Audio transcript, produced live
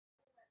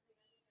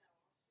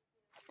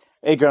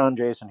Hey John,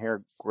 Jason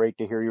here. Great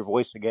to hear your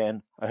voice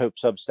again. I hope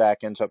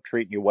Substack ends up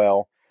treating you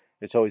well.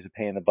 It's always a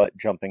pain in the butt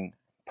jumping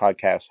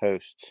podcast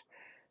hosts.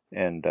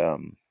 And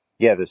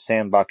yeah, the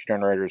sandbox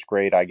generator is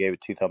great. I gave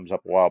it 2 thumbs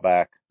up a while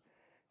back.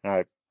 And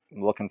I'm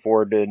looking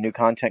forward to new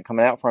content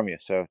coming out from you.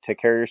 So take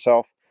care of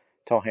yourself.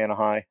 Tell Hannah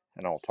hi,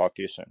 and I'll talk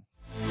to you soon.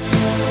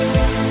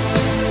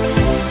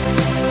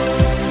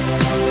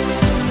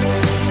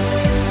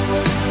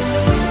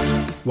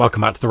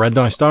 Welcome back to the Red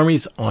Dice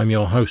Diaries. I'm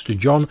your host,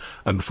 John,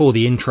 and before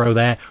the intro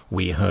there,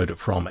 we heard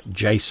from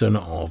Jason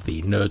of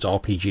the Nerds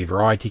RPG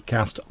Variety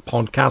Cast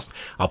podcast.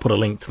 I'll put a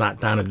link to that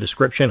down in the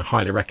description.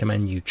 Highly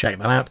recommend you check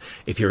that out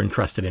if you're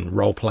interested in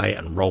roleplay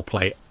and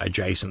roleplay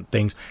adjacent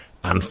things,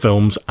 and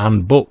films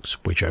and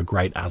books, which are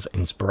great as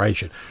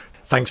inspiration.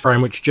 Thanks very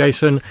much,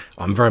 Jason.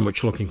 I'm very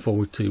much looking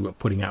forward to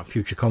putting out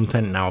future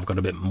content. Now I've got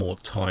a bit more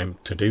time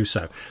to do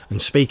so. And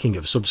speaking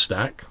of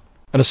Substack,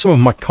 and as some of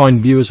my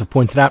kind viewers have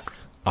pointed out,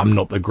 I'm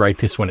not the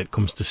greatest when it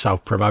comes to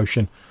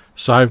self-promotion.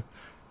 So,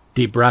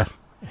 deep breath,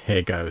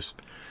 here goes.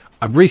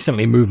 I've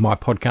recently moved my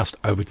podcast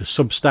over to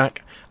Substack,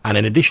 and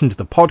in addition to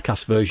the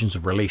podcast versions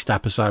of released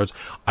episodes,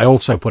 I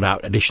also put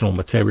out additional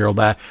material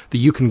there that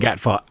you can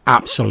get for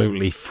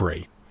absolutely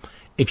free.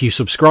 If you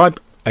subscribe,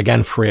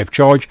 again free of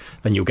charge,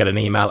 then you'll get an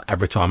email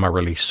every time I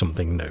release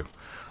something new.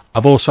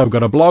 I've also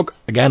got a blog,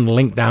 again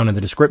linked down in the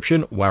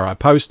description, where I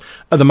post.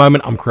 At the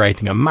moment I'm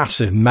creating a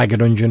massive mega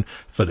dungeon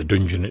for the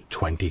Dungeon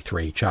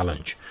 23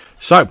 challenge.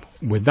 So,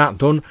 with that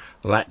done,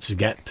 let's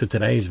get to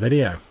today's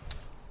video.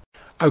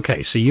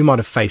 Okay, so you might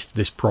have faced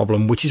this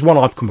problem, which is one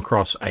I've come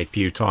across a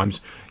few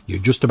times. You're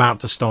just about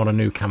to start a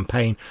new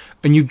campaign,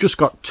 and you've just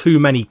got too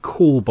many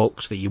cool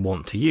books that you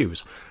want to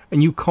use,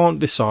 and you can't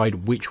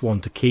decide which one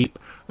to keep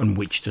and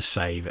which to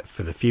save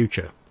for the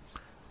future.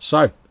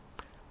 So,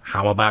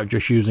 how about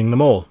just using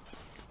them all?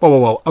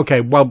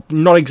 Okay, well,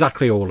 not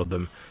exactly all of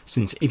them,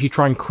 since if you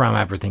try and cram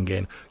everything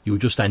in, you'll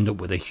just end up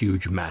with a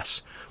huge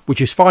mess,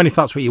 which is fine if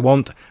that's what you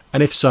want,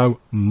 and if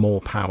so,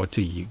 more power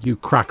to you. You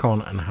crack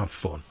on and have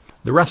fun.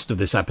 The rest of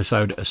this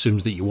episode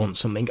assumes that you want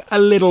something a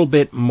little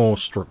bit more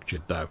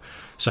structured, though.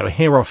 So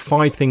here are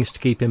 5 things to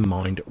keep in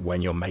mind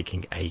when you're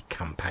making a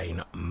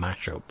campaign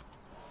mashup.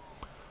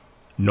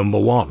 Number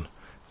 1.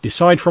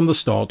 Decide from the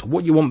start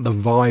what you want the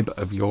vibe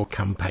of your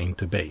campaign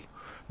to be.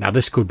 Now,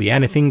 this could be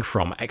anything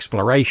from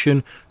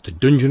exploration to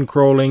dungeon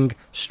crawling,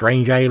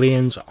 strange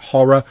aliens,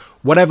 horror,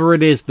 whatever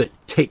it is that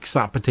ticks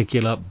that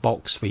particular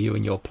box for you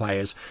and your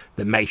players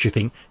that makes you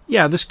think,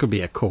 yeah, this could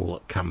be a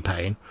cool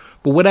campaign.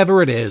 But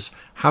whatever it is,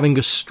 having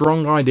a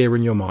strong idea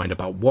in your mind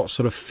about what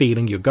sort of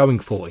feeling you're going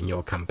for in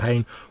your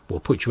campaign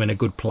will put you in a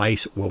good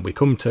place when we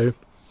come to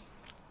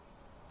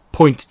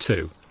point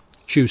 2.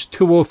 Choose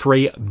 2 or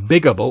 3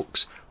 bigger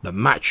books that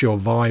match your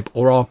vibe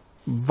or are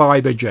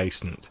vibe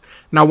adjacent.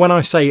 Now, when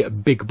I say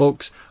big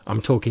books,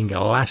 I'm talking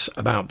less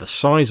about the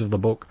size of the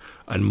book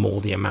and more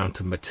the amount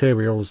of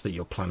materials that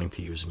you're planning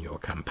to use in your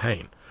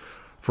campaign.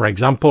 For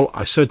example,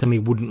 I certainly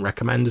wouldn't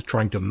recommend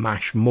trying to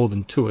mash more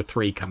than 2 or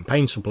 3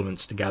 campaign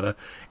supplements together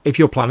if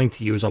you're planning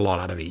to use a lot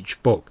out of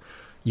each book.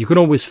 You can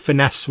always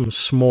finesse some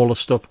smaller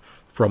stuff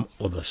from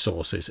other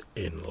sources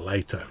in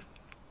later.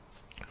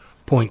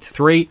 Point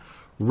 3.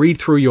 Read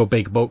through your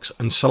big books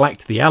and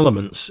select the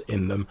elements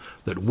in them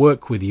that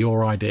work with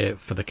your idea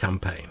for the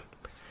campaign.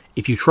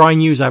 If you try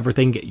and use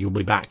everything, you'll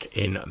be back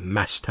in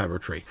mess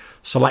territory.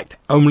 Select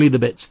only the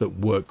bits that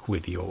work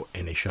with your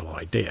initial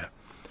idea.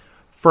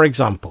 For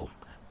example,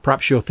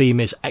 perhaps your theme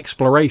is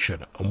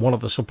exploration, and one of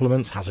the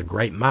supplements has a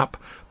great map,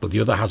 but the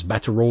other has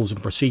better rules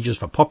and procedures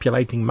for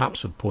populating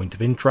maps with point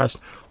of interest,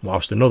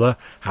 whilst another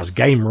has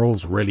game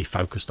rules really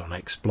focused on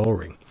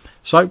exploring.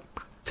 So,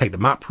 take the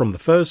map from the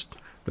first,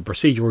 the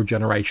procedural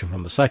generation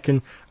from the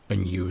second,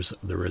 and use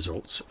the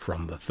results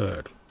from the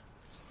third.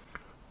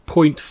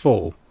 Point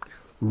 4.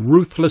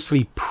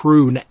 Ruthlessly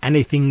prune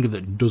anything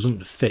that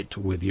doesn't fit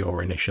with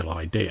your initial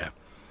idea.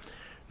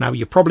 Now,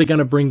 you're probably going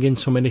to bring in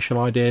some initial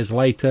ideas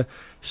later,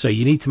 so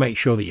you need to make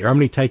sure that you're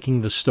only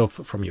taking the stuff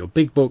from your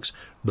big books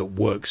that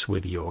works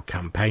with your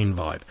campaign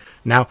vibe.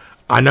 Now,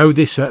 I know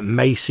this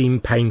may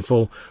seem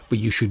painful, but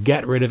you should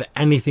get rid of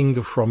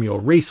anything from your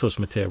resource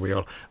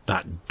material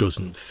that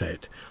doesn't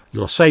fit.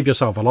 You'll save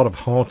yourself a lot of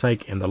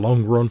heartache in the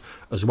long run,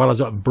 as well as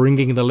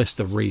bringing the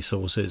list of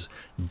resources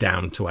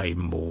down to a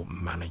more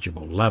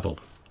manageable level.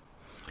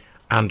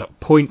 And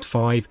point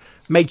 5,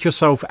 make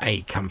yourself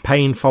a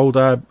campaign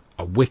folder,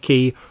 a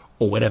wiki,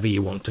 or whatever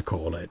you want to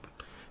call it.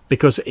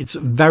 Because it's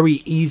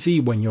very easy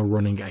when you're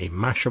running a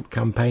mashup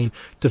campaign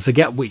to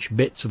forget which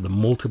bits of the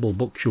multiple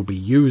books you'll be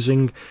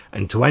using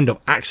and to end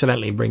up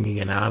accidentally bringing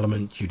in an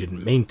element you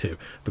didn't mean to,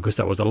 because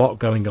there was a lot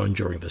going on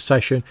during the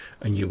session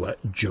and you were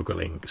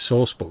juggling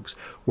source books.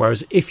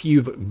 Whereas if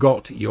you've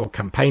got your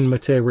campaign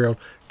material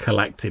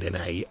collected in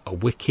a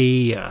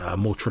wiki, a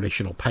more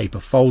traditional paper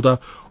folder,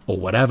 or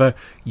whatever,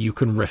 you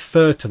can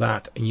refer to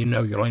that, and you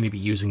know you'll only be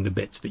using the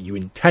bits that you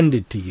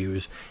intended to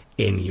use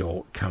in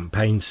your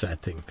campaign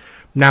setting.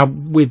 Now,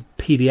 with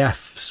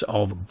PDFs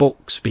of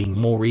books being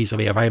more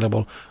easily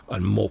available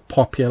and more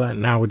popular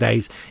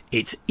nowadays,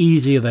 it's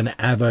easier than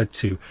ever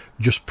to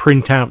just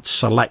print out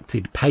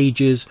selected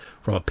pages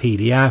from a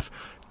PDF,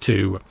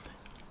 to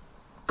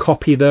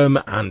copy them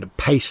and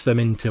paste them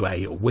into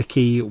a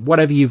wiki,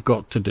 whatever you've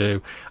got to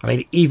do. I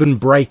mean, even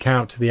break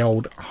out the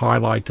old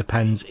highlighter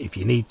pens if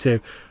you need to.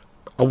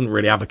 I wouldn't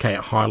really advocate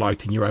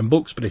highlighting your own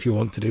books, but if you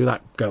want to do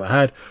that, go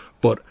ahead.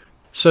 But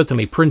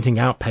certainly printing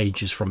out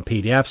pages from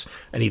PDFs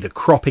and either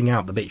cropping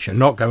out the bits you're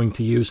not going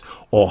to use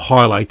or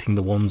highlighting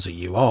the ones that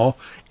you are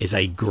is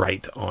a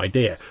great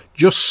idea.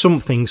 Just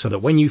something so that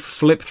when you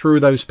flip through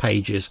those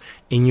pages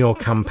in your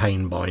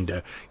campaign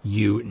binder,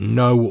 you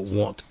know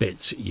what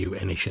bits you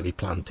initially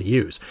plan to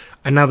use.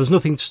 And now there's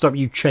nothing to stop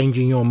you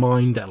changing your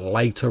mind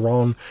later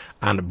on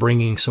and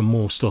bringing some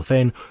more stuff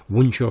in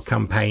once your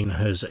campaign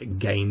has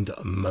gained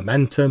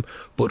momentum.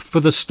 But for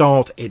the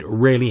start, it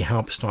really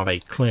helps to have a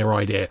clear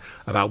idea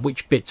about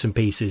which bits and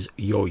pieces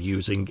you're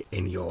using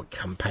in your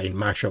campaign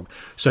mashup,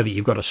 so that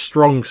you've got a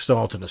strong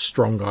start and a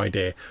strong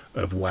idea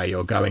of where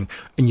you're going,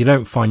 and you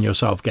don't find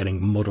yourself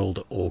getting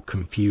muddled or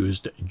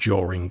confused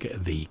during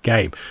the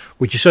game,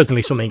 which is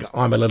certainly something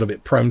I'm a little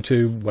bit prone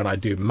to when I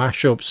do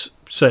mashups.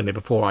 Certainly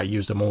before I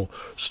used a more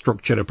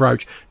structured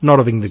approach, not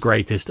having the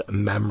greatest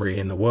memory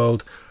in the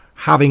world,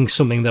 having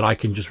something that I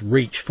can just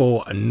reach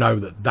for and know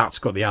that that's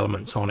got the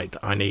elements on it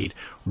I need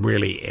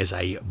really is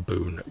a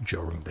boon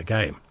during the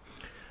game.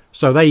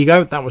 So there you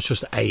go. That was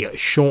just a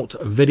short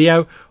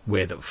video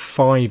with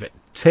 5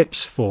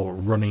 tips for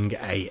running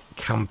a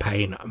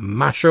campaign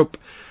mashup.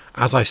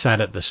 As I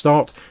said at the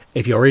start,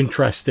 if you're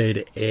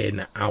interested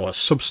in our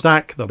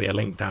Substack, there'll be a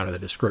link down in the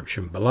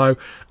description below,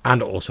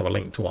 and also a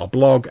link to our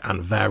blog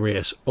and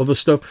various other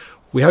stuff.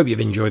 We hope you've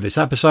enjoyed this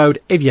episode.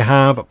 If you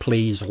have,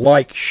 please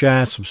like,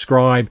 share,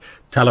 subscribe,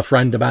 tell a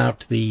friend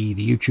about the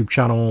YouTube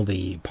channel,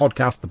 the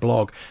podcast, the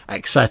blog,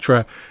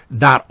 etc.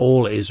 That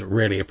all is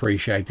really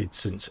appreciated,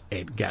 since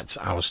it gets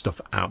our stuff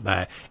out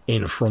there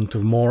in front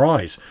of more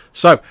eyes.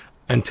 So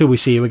until we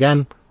see you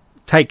again,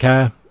 take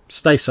care,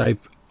 stay safe,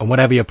 and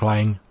whatever you're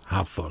playing,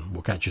 have fun.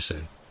 We'll catch you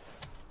soon.